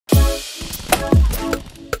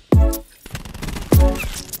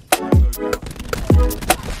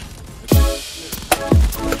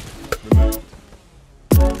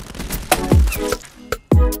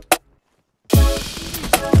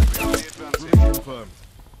confirmed.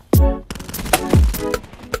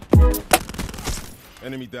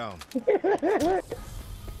 Enemy down.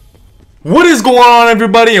 What is going on,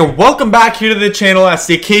 everybody, and welcome back here to the channel at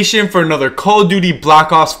Staycation for another Call of Duty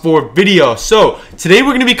Black Ops 4 video. So today we're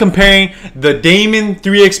going to be comparing the Daemon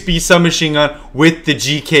 3Xb submachine gun with the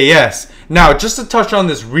GKS. Now, just to touch on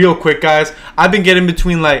this real quick, guys, I've been getting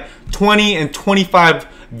between like 20 and 25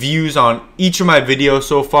 views on each of my videos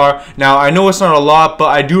so far. Now, I know it's not a lot, but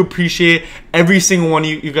I do appreciate every single one of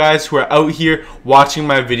you guys who are out here watching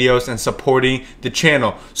my videos and supporting the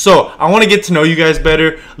channel. So I want to get to know you guys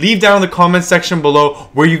better. Leave down in the comment section below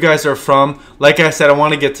where you guys are from. Like I said, I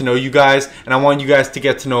want to get to know you guys, and I want you guys to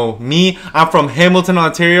get to know me. I'm from Hamilton,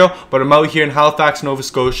 Ontario, but I'm out here in Halifax, Nova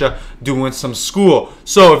Scotia doing some school.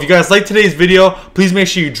 So if you guys like today's video, please make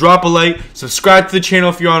sure you drop a like, subscribe to the channel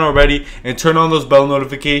if you're on already, and turn on those bell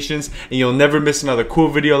notifications, and you'll never miss another cool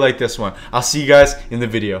video like this one. I'll see you guys in the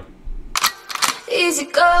video. Easy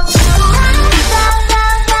go.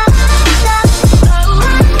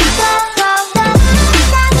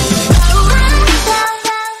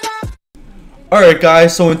 Alright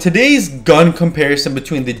guys, so in today's gun comparison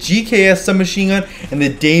between the GKS submachine gun and the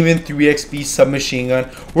Daemon 3Xb submachine gun,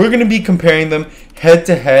 we're going to be comparing them head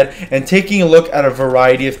to head and taking a look at a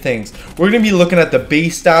variety of things. We're going to be looking at the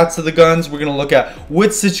base stats of the guns. We're going to look at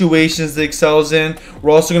what situations it excels in.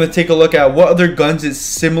 We're also going to take a look at what other guns it's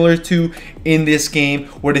similar to in this game,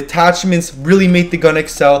 what attachments really make the gun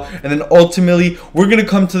excel, and then ultimately we're going to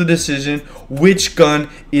come to the decision which gun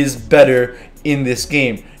is better in this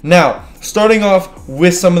game. Now, starting off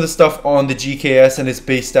with some of the stuff on the GKS and its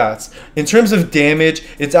base stats. In terms of damage,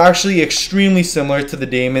 it's actually extremely similar to the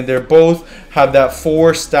Daemon. They both have that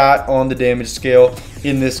 4 stat on the damage scale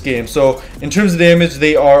in this game. So in terms of damage,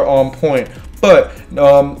 they are on point. But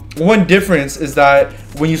one difference is that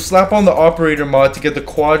when you slap on the operator mod to get the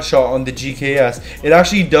quad shot on the GKS, it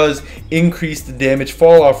actually does increase the damage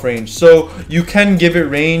fall off range. So you can give it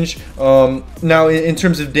range. Now in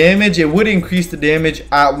terms of damage, it would increase the damage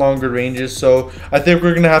at longer ranges. So I think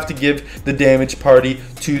we're going to have to give the damage party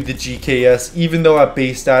to the GKS, even though at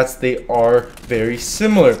base stats they are very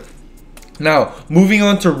similar. Now, moving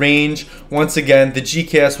on to range, once again, the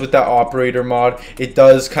GKS with that operator mod, it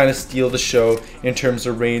does kind of steal the show in terms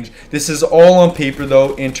of range. This is all on paper,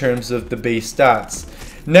 though, in terms of the base stats.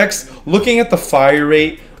 Next, looking at the fire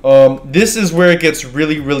rate, this is where it gets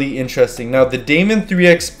really interesting. Now, the Daemon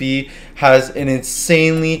 3Xb has an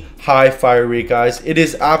insanely high fire rate, guys. It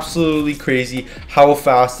is absolutely crazy how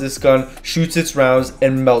fast this gun shoots its rounds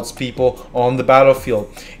and melts people on the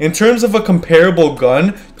battlefield. In terms of a comparable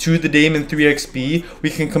gun to the Daemon 3Xb, we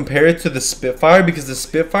can compare it to the Spitfire, because the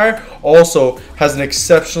Spitfire also has an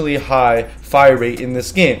exceptionally high fire rate in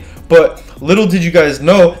this game. But little did you guys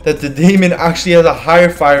know that the Daemon actually has a higher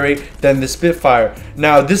fire rate than the Spitfire.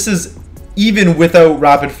 Now, this is even without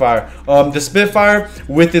rapid fire. The Spitfire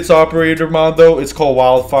with its operator mod, though, it's called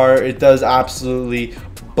Wildfire. It does absolutely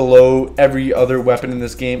blow every other weapon in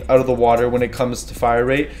this game out of the water when it comes to fire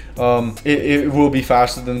rate. It will be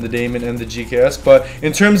faster than the Daemon and the GKS, but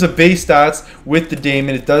in terms of base stats with the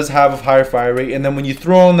Daemon, it does have a higher fire rate, and then when you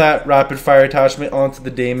throw on that rapid fire attachment onto the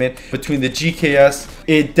Daemon between the GKS,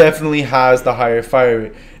 it definitely has the higher fire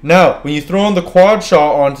rate. Now, when you throw on the quad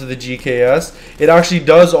shot onto the GKS, it actually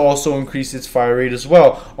does also increase its fire rate as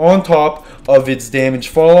well, on top of its damage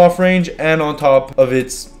fall off range and on top of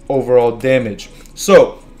its overall damage.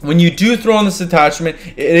 So when you do throw on this attachment,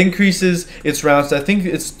 it increases its rounds. I think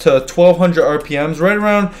it's to 1200 RPMs, right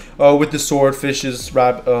around with the Swordfish's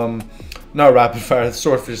not rapid fire. The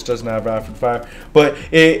Swordfish doesn't have rapid fire, but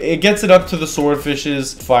it gets it up to the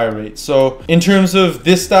Swordfish's fire rate. So in terms of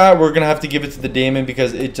this stat, we're gonna have to give it to the Daemon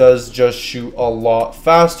because it does just shoot a lot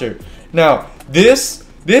faster. Now this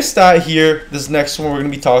stat here, this next one we're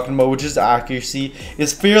going to be talking about, which is accuracy,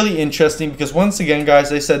 is fairly interesting because, once again,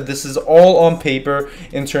 guys, I said this is all on paper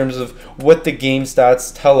in terms of what the game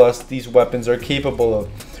stats tell us these weapons are capable of.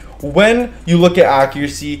 When you look at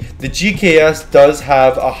accuracy, the GKS does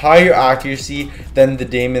have a higher accuracy than the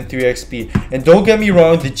Daemon 3Xb. And don't get me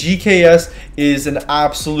wrong, the GKS is an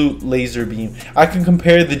absolute laser beam. I can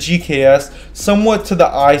compare the GKS somewhat to the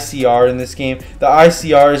ICR in this game. The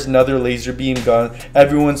ICR is another laser beam gun.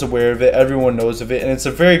 Everyone's aware of it, everyone knows of it, and it's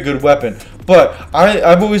a very good weapon. But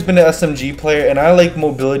I've always been an SMG player, and I like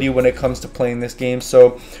mobility when it comes to playing this game.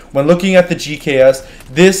 So when looking at the GKS,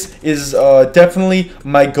 this is definitely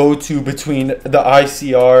my go-to between the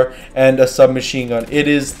ICR and a submachine gun. It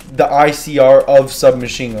is the ICR of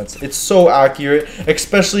submachine guns. It's so accurate,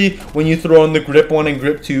 especially when you throw in the grip 1 and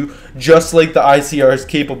grip 2, just like the ICR is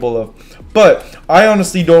capable of. But I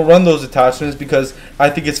honestly don't run those attachments because I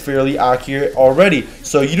think it's fairly accurate already.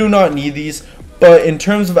 So you do not need these. But in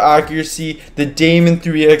terms of accuracy, the Daemon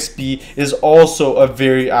 3Xb is also a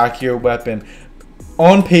very accurate weapon.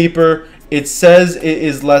 On paper, it says it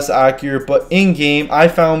is less accurate, but in game, I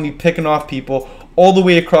found me picking off people all the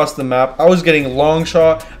way across the map. I was getting long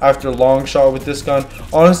shot after long shot with this gun.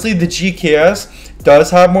 Honestly, the GKS does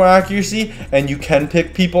have more accuracy and you can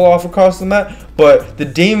pick people off across the map, but the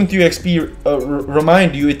Daemon 3Xb,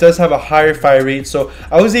 remind you, it does have a higher fire rate, so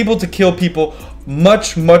I was able to kill people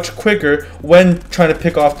much quicker when trying to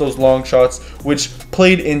pick off those long shots, which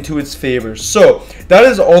played into its favor. So that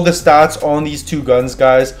is all the stats on these two guns,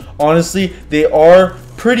 guys. Honestly, they are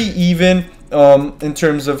pretty even in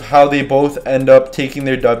terms of how they both end up taking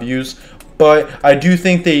their W's, but I do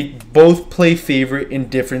think they both play favorite in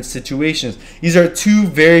different situations. These are two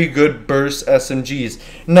very good burst SMGs.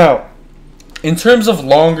 Now, in terms of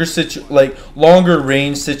longer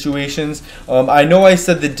range situations, I know I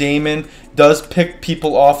said the Daemon does pick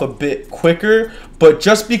people off a bit quicker, but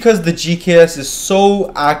just because the GKS is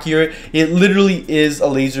so accurate, it literally is a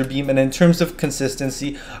laser beam. And in terms of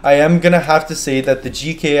consistency, I am gonna have to say that the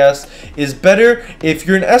GKS is better if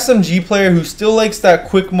you're an SMG player who still likes that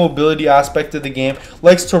quick mobility aspect of the game,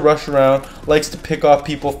 likes to rush around, likes to pick off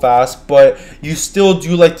people fast, but you still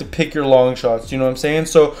do like to pick your long shots, you know what I'm saying?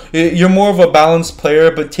 So you're more of a balanced player,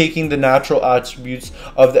 but taking the natural attributes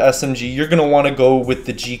of the SMG, you're gonna want to go with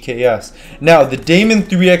the GKS. Now, the Daemon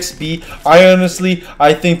 3Xb,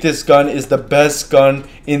 I think this gun is the best gun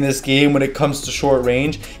in this game when it comes to short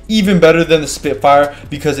range, even better than the Spitfire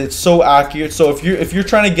because it's so accurate. So if you're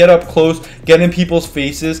trying to get up close, get in people's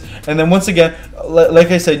faces, and then once again,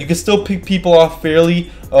 like I said, you can still pick people off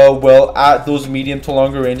fairly well at those medium to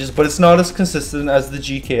longer ranges, but it's not as consistent as the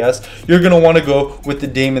GKS. You're gonna want to go with the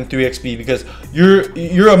Daemon 3Xb because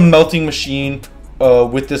you're a melting machine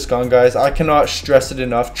with this gun, guys. I cannot stress it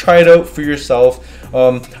enough. Try it out for yourself.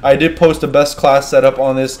 I did post a best class setup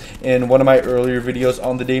on this in one of my earlier videos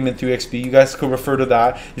on the Daemon 3Xb. You guys could refer to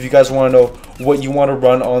that if you guys want to know what you want to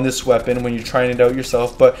run on this weapon when you're trying it out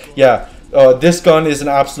yourself. But yeah, this gun is an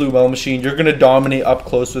absolute well machine. You're gonna dominate up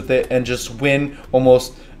close with it and just win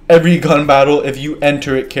almost every gun battle if you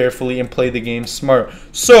enter it carefully and play the game smart.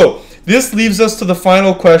 So this leaves us to the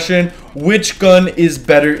final question: which gun is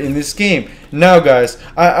better in this game? Now, guys,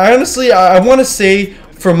 I honestly want to say,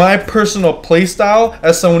 for my personal playstyle,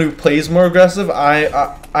 as someone who plays more aggressive,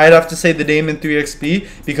 I'd have to say the Daemon 3Xb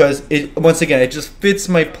because once again, it just fits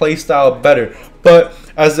my playstyle better. But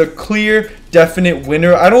as a clear, definite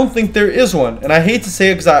winner, I don't think there is one. And I hate to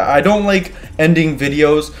say it because I don't like ending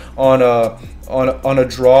videos on a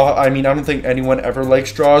draw. I mean, I don't think anyone ever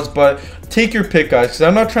likes draws, but take your pick, guys, because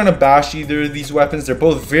I'm not trying to bash either of these weapons. They're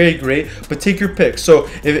both very great, but take your pick. So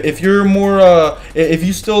if you're more if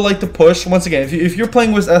you still like to push, once again, if you're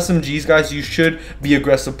playing with SMGs, guys, you should be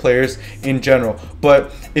aggressive players in general.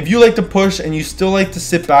 But if you like to push and you still like to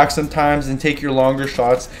sit back sometimes and take your longer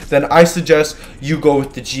shots, then I suggest you go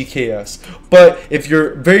with the GKS. But if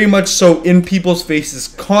you're very much so in people's faces,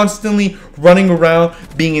 constantly running around,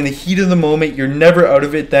 being in the heat of the moment, you're never out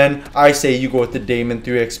of it, then I say you go with the Daemon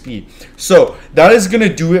 3Xb. So that is going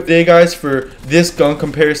to do it today, guys, for this gun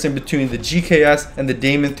comparison between the GKS and the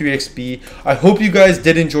Daemon 3Xb. I hope you guys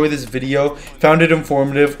did enjoy this video, found it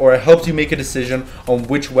informative, or it helped you make a decision on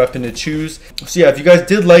which weapon to choose. So yeah, if you guys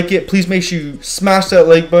did like it, please make sure you smash that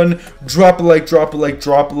like button, drop a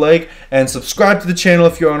like, and subscribe to the channel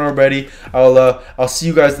if you aren't already. I'll see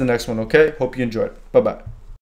you guys in the next one, okay? Hope you enjoyed. Bye-bye.